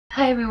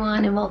Hi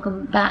everyone and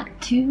welcome back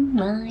to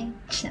my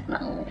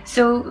channel.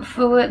 So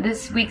for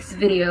this week's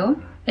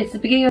video, it's the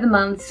beginning of the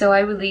month, so I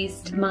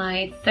released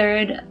my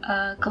third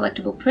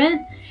collectible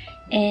print.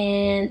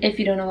 And if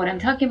you don't know what I'm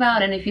talking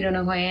about, and if you don't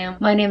know who I am,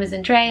 my name is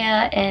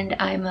Andrea and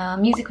I'm a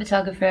music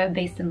photographer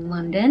based in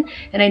London,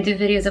 and I do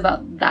videos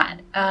about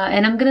that.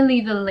 And I'm gonna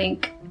leave a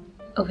link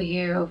over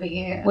here,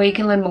 where you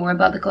can learn more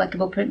about the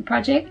collectible print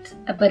project.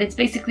 But it's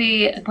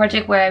basically a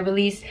project where I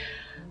release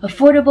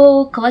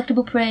affordable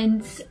collectible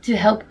prints to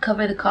help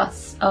cover the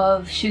costs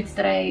of shoots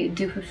that I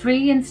do for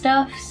free and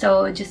stuff,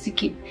 so just to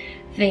keep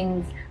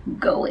things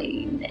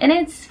going. And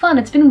it's fun,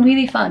 it's been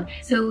really fun.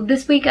 So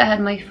this week I had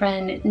my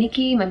friend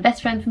Nikki, my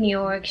best friend from New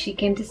York. She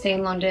came to stay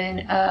in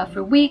London for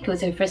a week. It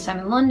was her first time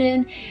in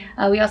London.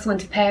 We also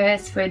went to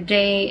Paris for a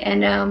day,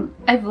 and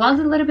I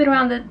vlogged a little bit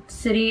around the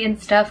city and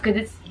stuff because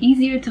it's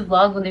easier to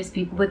vlog when there's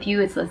people with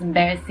you. It's less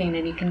embarrassing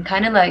and you can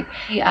kind of like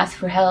ask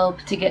for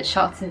help to get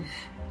shots of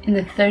in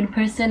the third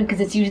person, because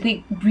it's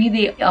usually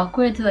really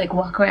awkward to like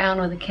walk around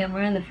with a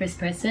camera in the first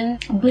person.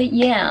 But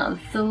yeah,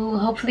 so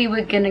hopefully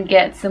we're gonna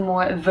get some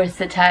more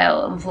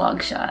versatile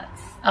vlog shots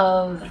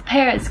of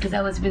Paris, because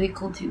that was really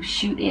cool to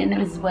shoot in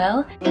as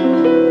well. Was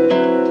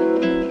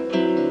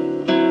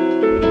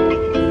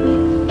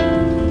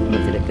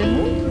it a good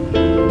one?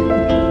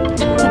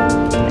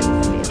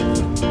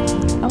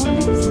 I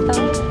want to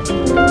stop.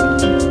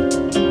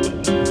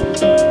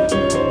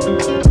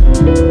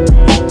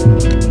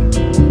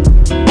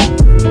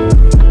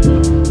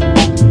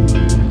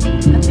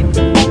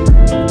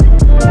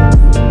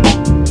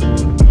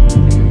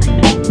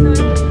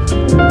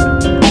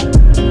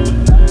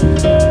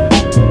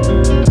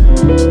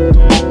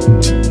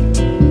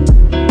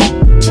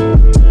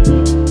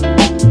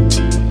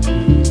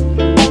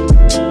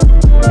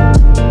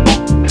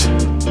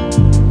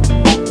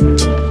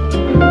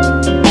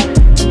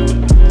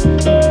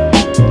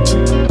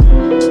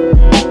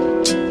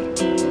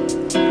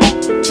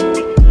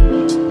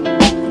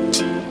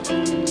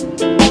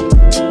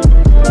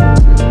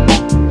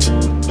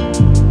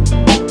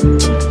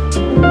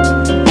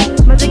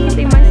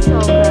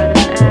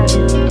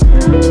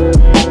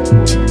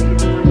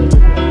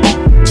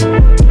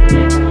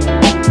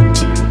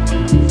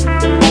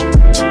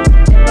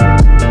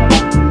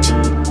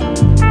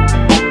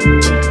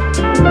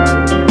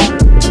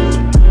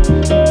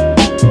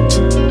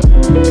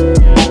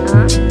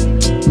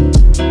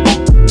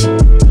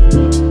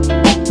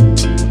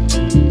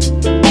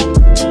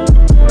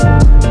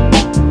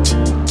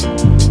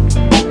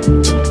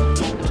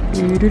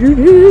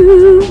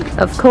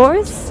 Of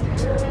course,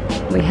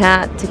 we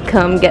had to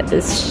come get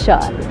this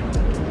shot.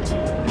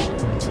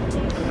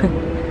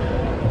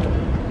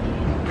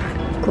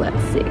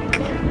 Classic.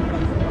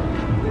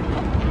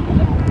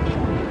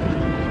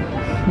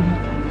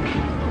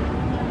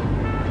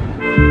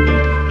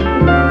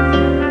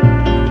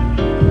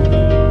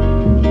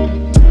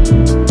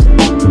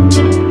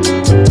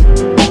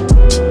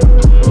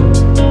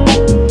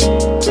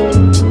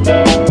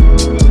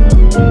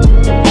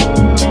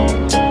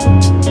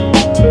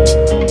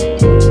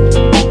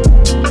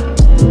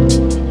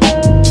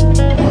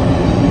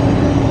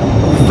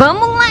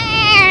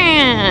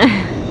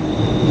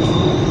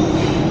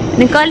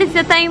 Nicole,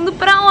 você tá indo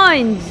pra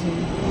onde?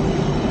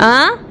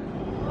 Hã?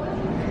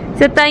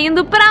 Você tá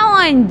indo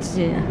pra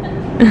onde?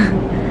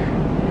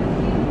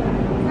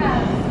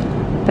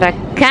 Pra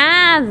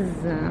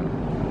casa?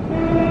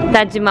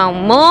 Tá de mau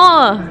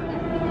humor?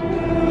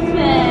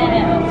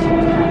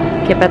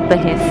 Que é pra tua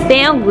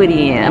recém,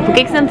 guria? Por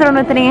que você entrou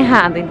no trem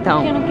errado,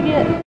 então? Porque eu não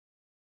queria...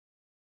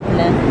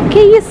 Que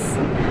isso?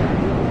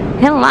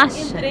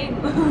 Relaxa. Entrei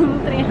no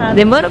trem errado.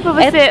 Demorou pra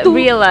você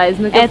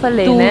realize no que eu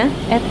falei, né?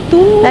 É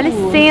tu. Dá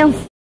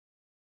licença.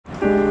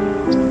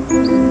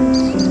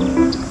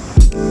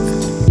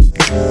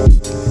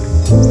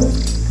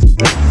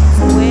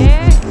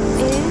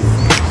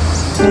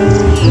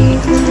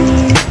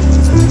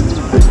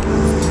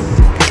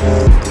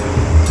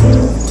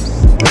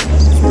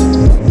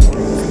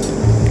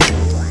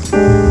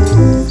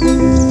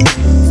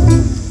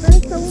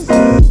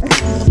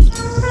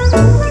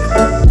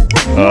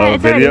 Where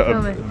video.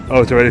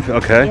 Oh, it's already.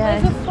 Okay.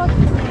 Yeah.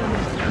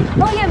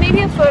 Oh yeah,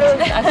 maybe a photo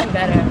is actually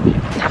better.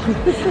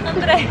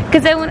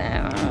 Because I want.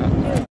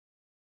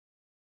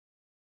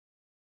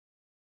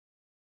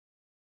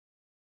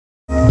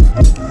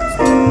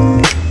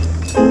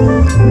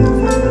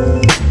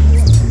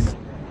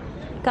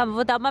 Calma,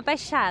 vou dar uma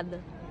baixada.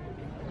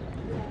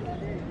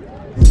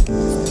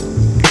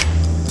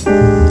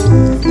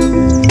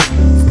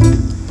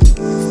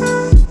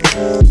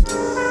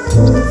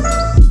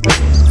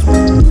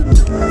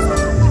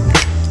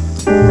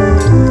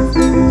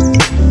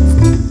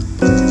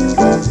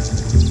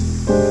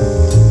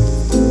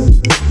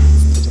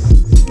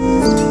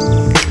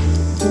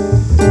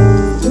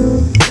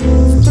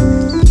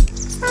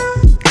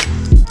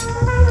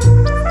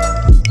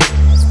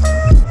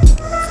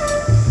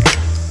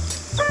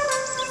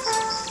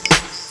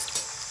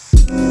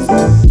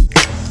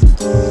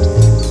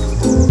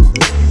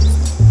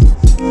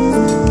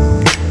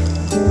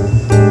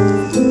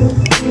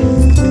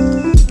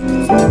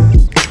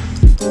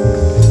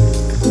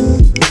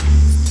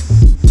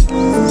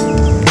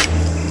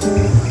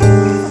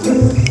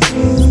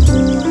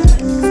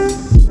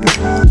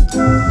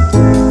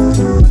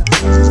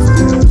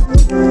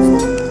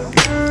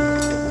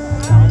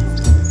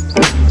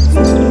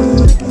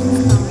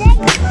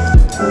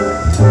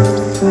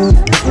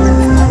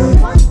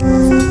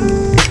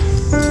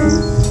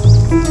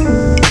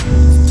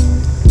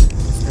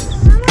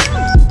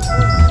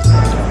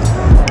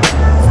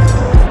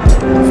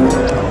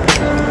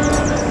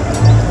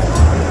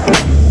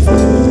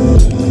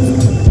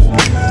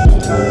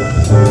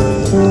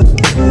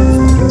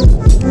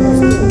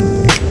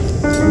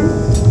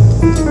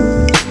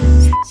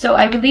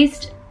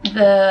 released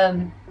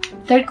the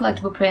third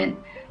collectible print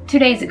 2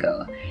 days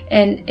ago,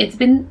 and it's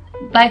been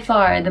by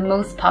far the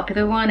most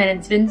popular one, and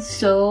it's been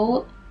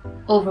so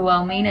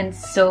overwhelming and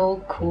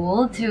so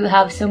cool to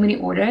have so many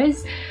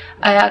orders.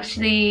 I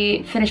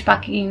actually finished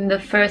packing the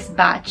first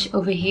batch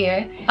over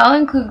here. I'll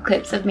include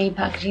clips of me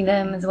packaging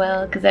them as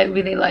well, because I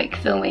really like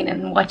filming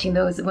and watching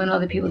those when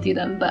other people do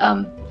them.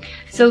 But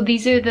so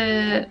these are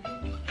the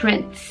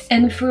prints,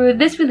 and for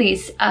this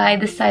release I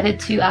decided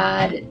to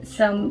add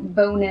some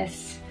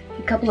bonus,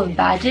 a couple of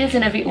badges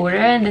in every order,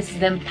 and this is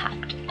them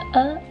packed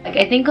up. Like,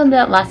 I think on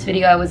that last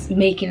video I was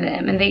making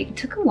them and they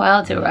took a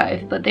while to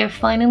arrive, but they're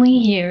finally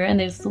here and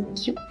they're so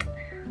cute.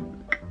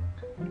 Look.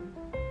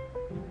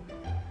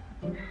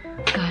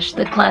 Gosh,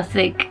 the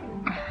classic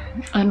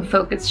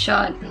unfocused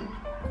shot.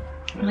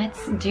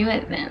 Let's do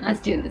it then. Let's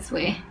do it this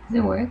way. Does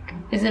it work?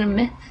 Is it a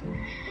myth?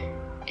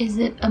 Is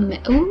it a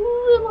myth?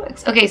 Ooh, it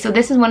works. Okay, so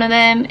this is one of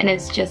them and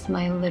it's just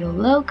my little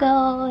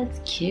logo. It's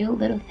a cute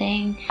little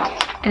thing.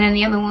 And then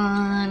the other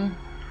one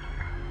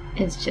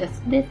is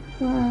just this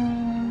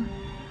one.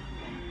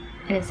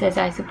 And it says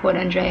I support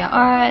Andrea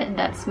Art.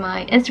 That's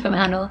my Instagram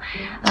handle.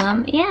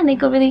 Yeah, and they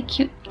go really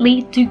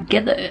cutely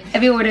together.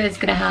 Every order is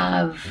gonna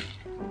have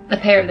a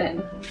pair of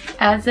them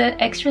as an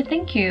extra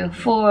thank you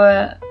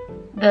for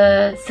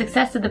the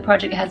success that the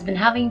project has been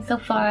having so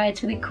far.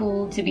 It's really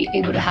cool to be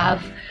able to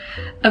have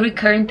a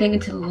recurring thing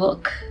to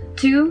look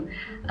to,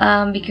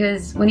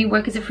 because when you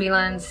work as a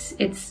freelance,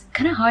 it's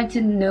kind of hard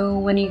to know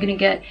when you're gonna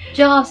get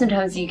jobs.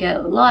 Sometimes you get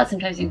a lot,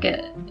 sometimes you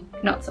get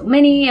not so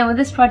many, and with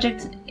this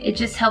project it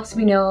just helps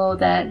me know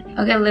that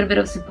I'll get a little bit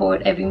of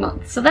support every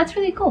month. So that's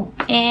really cool,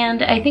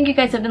 and I think you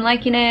guys have been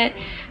liking it.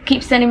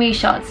 Keep sending me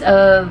shots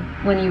of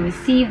when you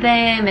receive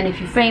them and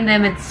if you frame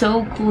them. It's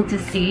so cool to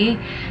see.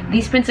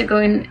 These prints are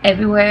going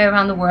everywhere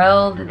around the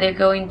world. They're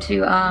going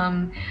to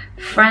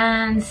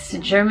France,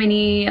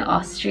 Germany,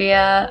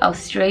 Austria,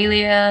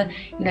 Australia,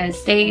 United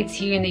States,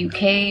 here in the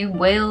UK,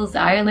 Wales,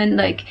 Ireland.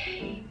 Like,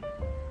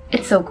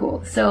 it's so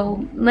cool.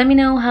 So let me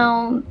know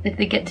how, if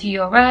they get to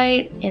you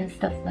alright and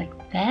stuff like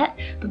that.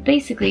 But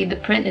basically the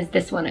print is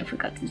this one. I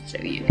forgot to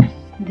show you.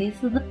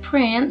 This is the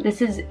print.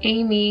 This is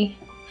Amy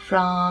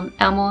from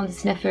Elmo and the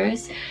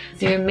Sniffers.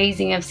 They're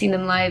amazing. I've seen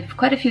them live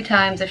quite a few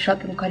times. I've shot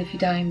them quite a few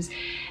times.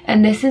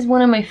 And this is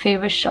one of my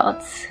favorite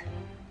shots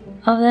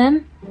of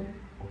them.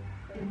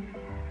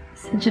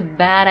 Such a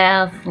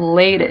badass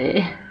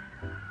lady.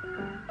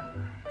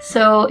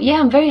 So yeah,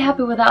 I'm very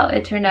happy with how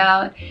it turned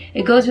out.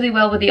 It goes really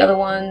well with the other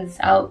ones.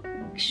 I'll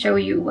show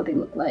you what they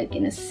look like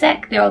in a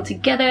sec. They're all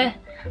together.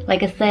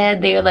 Like I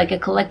said, they're like a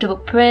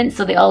collectible print,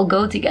 so they all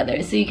go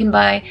together. So you can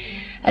buy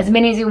as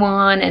many as you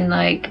want and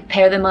like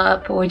pair them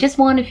up, or just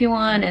one if you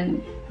want,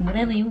 and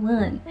whatever you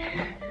want.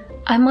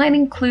 I might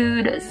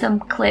include some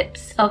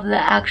clips of the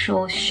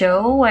actual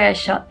show where I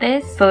shot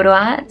this photo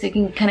at, so you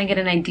can kind of get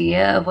an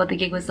idea of what the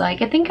gig was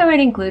like. I think I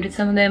already included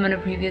some of them in a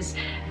previous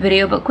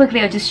video, but quickly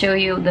I'll just show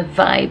you the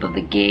vibe of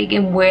the gig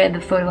and where the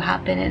photo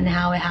happened and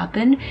how it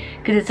happened,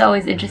 because it's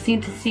always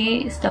interesting to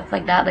see stuff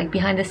like that, like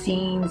behind the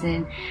scenes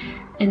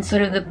and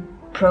sort of the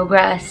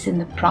progress and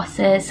the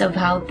process of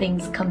how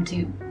things come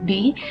to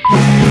be.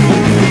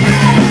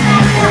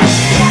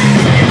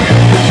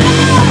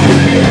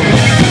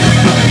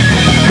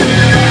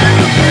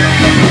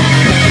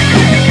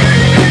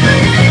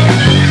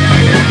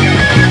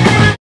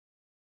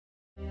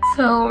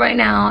 So right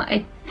now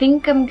I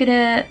think I'm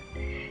gonna,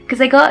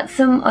 because I got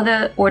some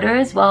other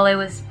orders while I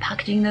was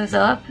packaging those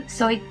up,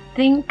 so I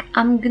think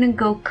I'm gonna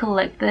go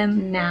collect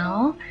them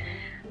now,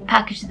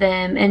 package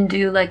them, and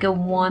do like a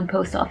one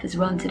post office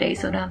run today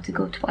so I don't have to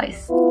go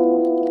twice.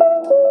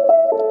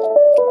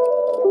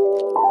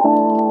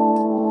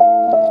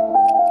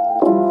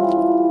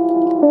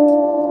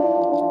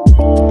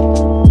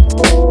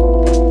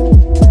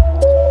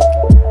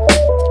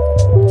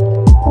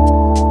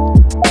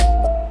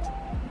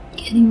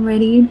 Getting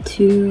ready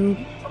to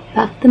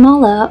pack them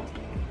all up.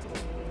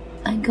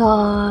 I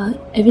got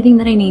everything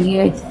that I need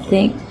here. I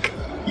think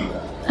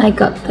I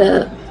got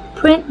the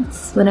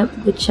prints,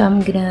 which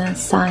I'm gonna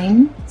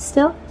sign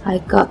still. I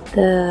got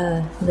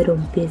the little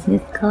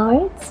business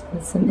cards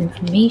with some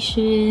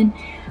information.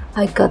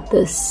 I got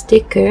the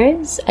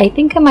stickers. I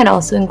think I might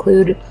also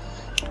include,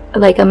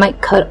 like, I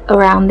might cut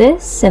around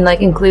this and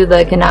like include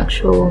like an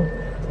actual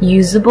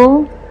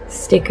usable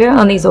sticker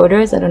on these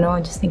orders. I don't know,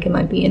 I just think it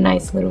might be a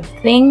nice little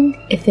thing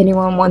if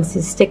anyone wants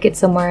to stick it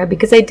somewhere,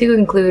 because I do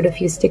include a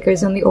few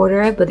stickers on the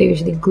order, but they're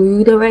usually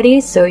glued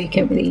already, so you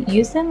can't really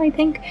use them, I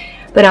think.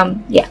 But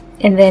yeah,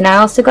 and then I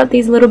also got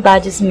these little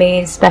badges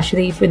made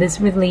especially for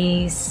this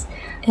release,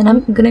 and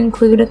I'm gonna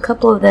include a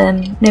couple of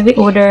them in every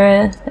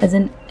order as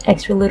an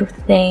extra little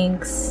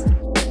thanks.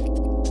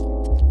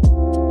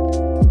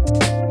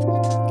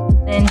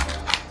 Then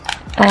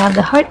I have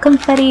the heart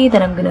confetti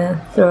that I'm gonna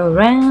throw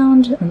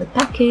around on the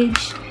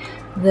package,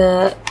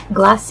 the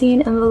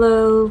glassine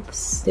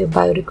envelopes, they're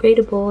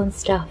biodegradable and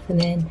stuff,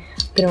 and then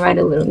I'm gonna write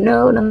a little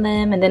note on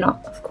them, and then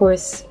of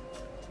course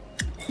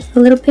a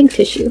little pink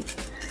tissue.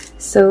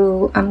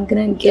 So I'm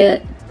gonna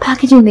get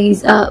packaging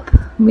these up.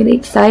 I'm really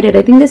excited.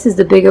 I think this is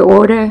the bigger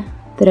order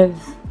that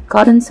I've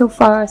gotten so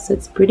far, so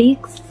it's pretty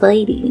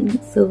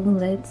exciting. So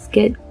let's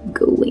get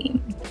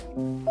going.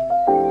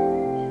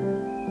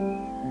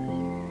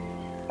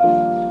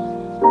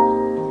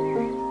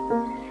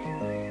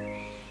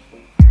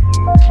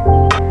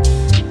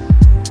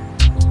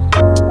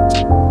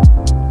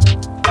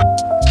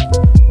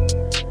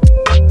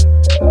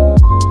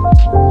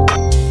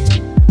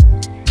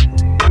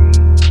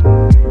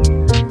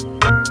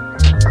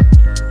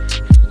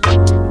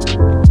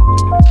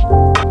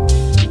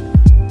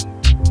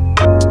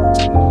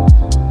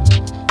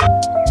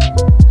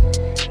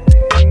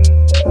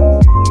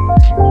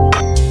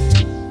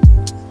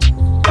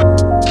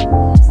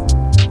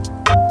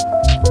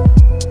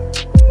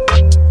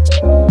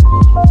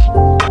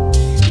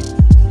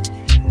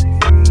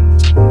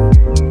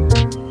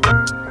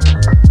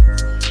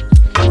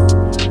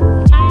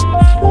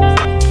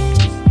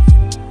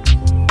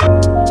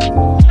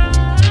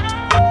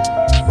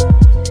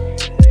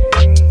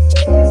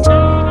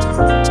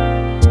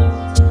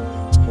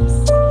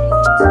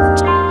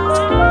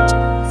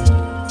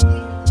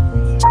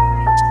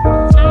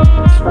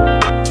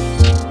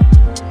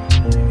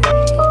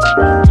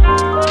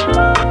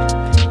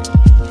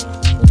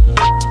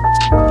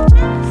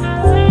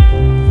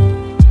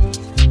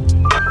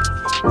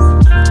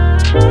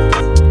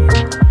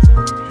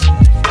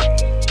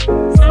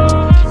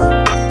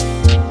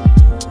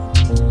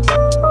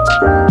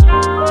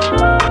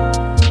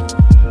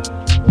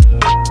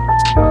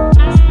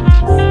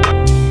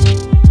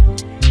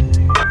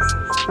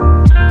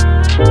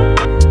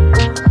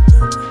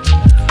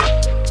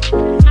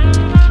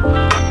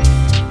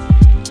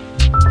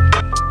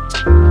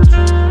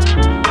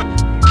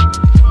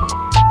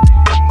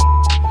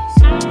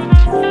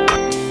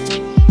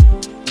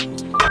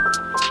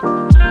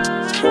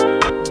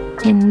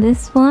 And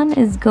this one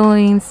is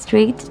going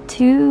straight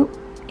to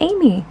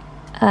Amy.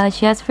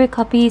 She asked for a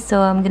copy,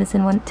 so I'm gonna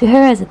send one to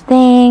her as a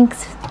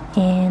thanks.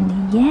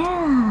 And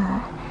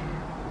yeah.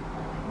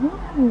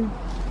 Ooh.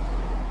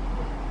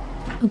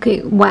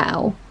 Okay,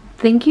 wow.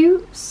 Thank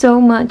you so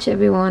much,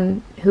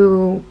 everyone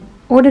who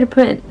ordered a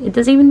print. It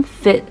doesn't even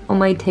fit on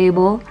my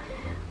table.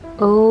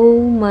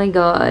 Oh my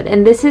god.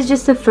 And this is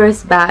just the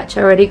first batch.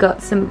 I already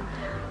got some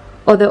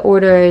other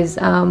orders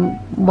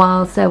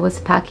whilst I was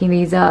packing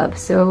these up.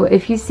 So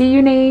if you see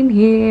your name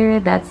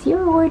here, that's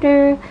your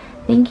order.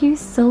 Thank you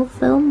so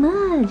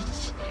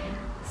much.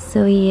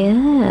 So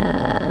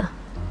yeah,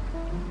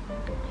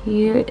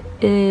 here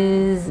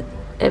is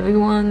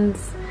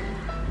everyone's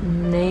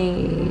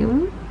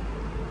name.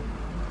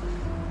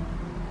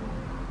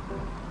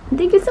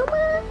 Thank you so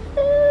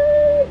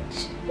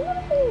much.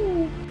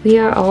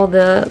 Here are all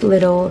the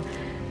little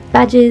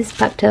badges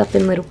packed up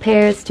in little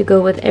pairs to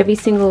go with every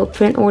single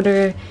print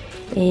order,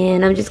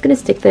 and I'm just gonna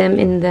stick them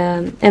in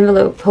the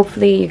envelope.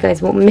 Hopefully you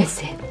guys won't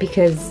miss it,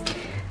 because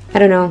I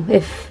don't know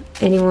if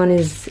anyone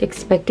is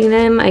expecting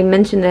them. I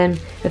mentioned them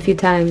a few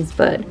times,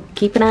 but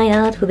keep an eye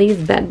out for these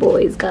bad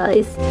boys,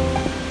 guys.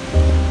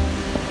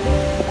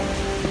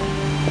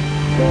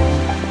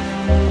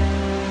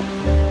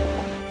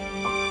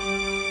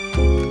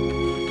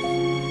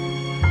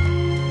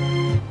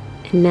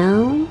 And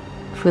now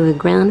for the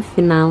grand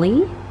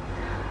finale,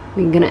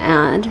 we're gonna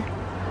add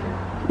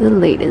the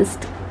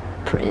latest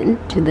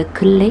print to the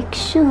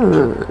collection.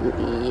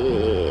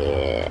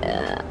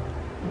 Yeah.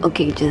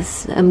 Okay,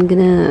 I'm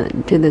gonna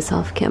do this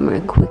off camera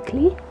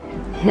quickly.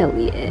 Hell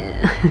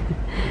yeah.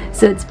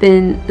 So it's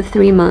been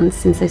 3 months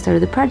since I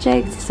started the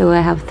project, so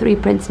I have 3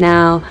 prints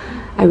now.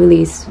 I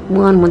release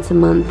one once a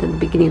month at the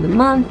beginning of the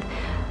month.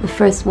 The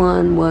first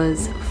one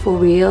was For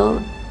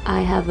Real.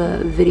 I have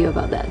a video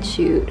about that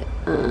shoot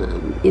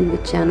in the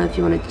channel if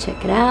you want to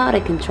check it out. I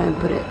can try and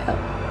put it up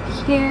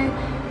here.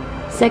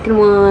 Second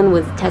one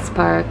was Test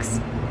Parks.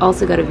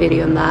 Also got a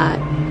video on that,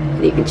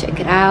 and you can check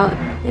it out.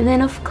 And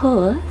then of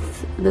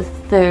course the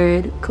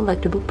third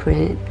collectible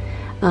print,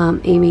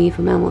 Amy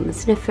from Elmo and the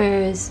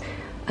Sniffers.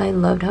 I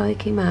loved how it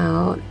came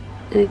out,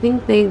 and I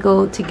think they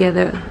go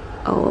together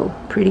all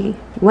pretty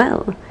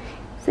well.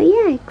 So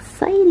yeah,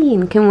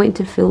 exciting. Can't wait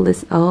to fill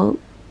this all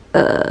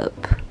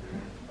up.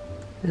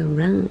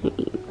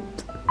 Alright.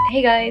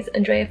 Hey guys,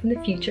 Andrea from the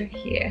future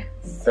here.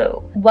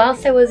 So,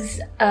 whilst I was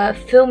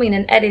filming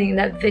and editing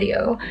that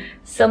video,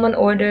 someone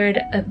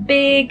ordered a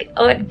big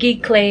Art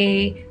Geek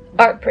Clay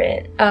art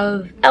print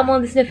of Elmo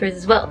and the Sniffers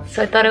as well.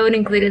 So I thought I would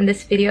include it in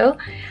this video.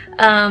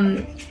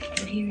 Here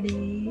it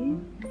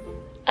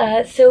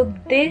is. So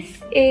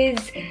this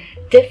is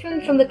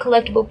different from the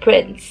collectible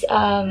prints.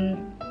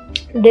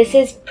 This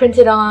is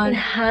printed on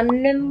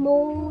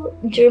Hannibal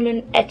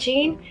German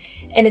etching,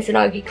 and it's an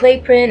Art Geek Clay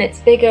print. It's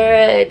bigger,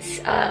 it's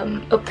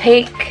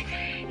opaque,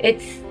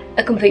 it's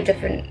a complete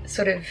different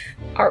sort of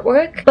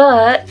artwork.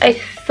 But I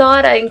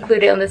thought I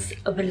include it on this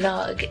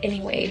vlog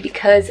anyway,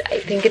 because I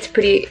think it's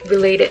pretty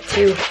related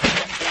to...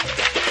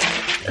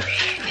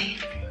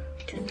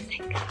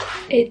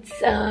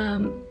 It's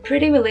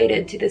pretty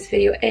related to this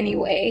video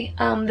anyway.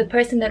 The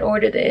person that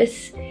ordered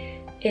this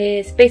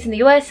is based in the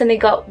US, and they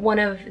got one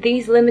of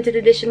these limited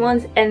edition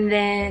ones, and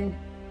then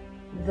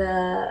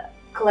the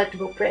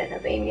collectible print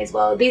of Amy as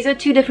well. These are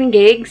two different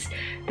gigs.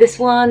 This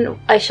one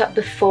I shot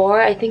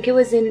before, I think it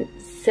was in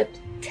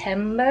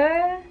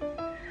September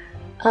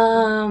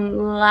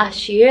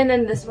last year, and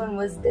then this one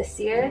was this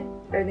year,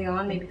 early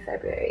on, maybe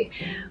February.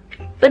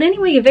 But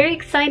anyway, very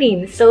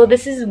exciting. So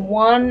this is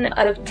 1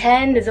 out of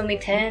 10. There's only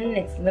 10.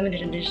 It's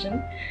limited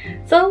edition.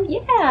 So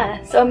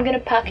yeah, so I'm gonna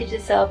package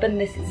this up, and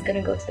this is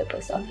gonna go to the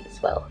post office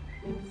as well.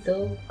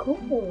 So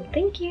cool.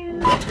 Thank you.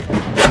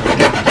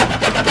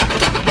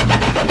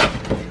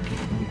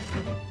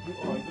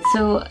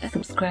 So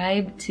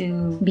subscribe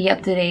to be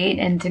up to date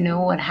and to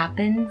know what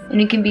happens, and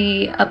you can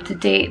be up to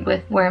date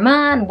with where I'm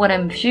at, what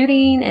I'm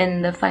shooting,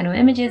 and the final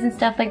images and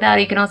stuff like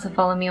that. You can also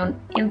follow me on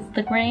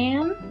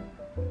Instagram.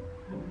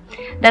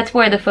 That's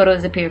where the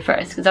photos appear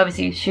first, because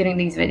obviously shooting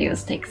these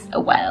videos takes a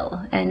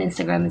while, and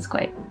Instagram is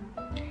quite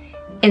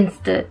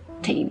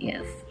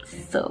instantaneous.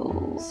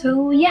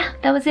 So yeah,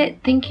 that was it.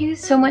 Thank you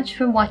so much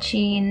for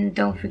watching.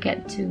 Don't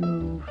forget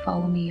to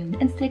follow me on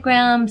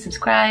Instagram,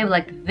 subscribe,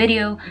 like the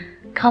video,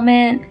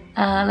 comment,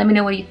 let me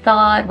know what you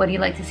thought, what do you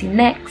like to see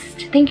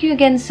next. Thank you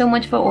again so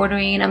much for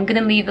ordering. I'm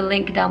gonna leave a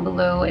link down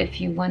below if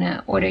you want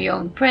to order your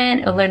own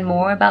print or learn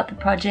more about the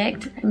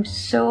project. I'm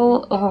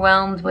so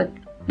overwhelmed with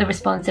the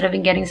response that I've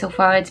been getting so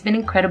far. It's been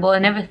incredible. I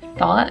never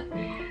thought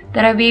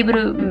that I'd be able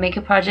to make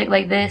a project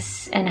like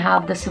this and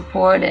have the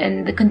support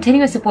and the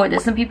continuous support.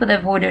 There's some people that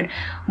have ordered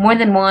more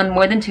than one,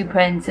 more than 2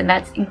 prints, and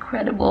that's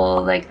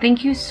incredible. Like,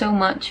 thank you so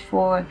much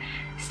for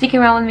sticking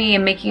around with me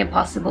and making it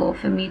possible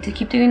for me to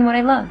keep doing what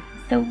I love.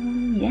 So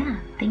yeah,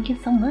 thank you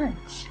so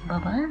much. Bye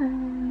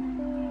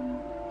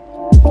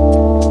bye.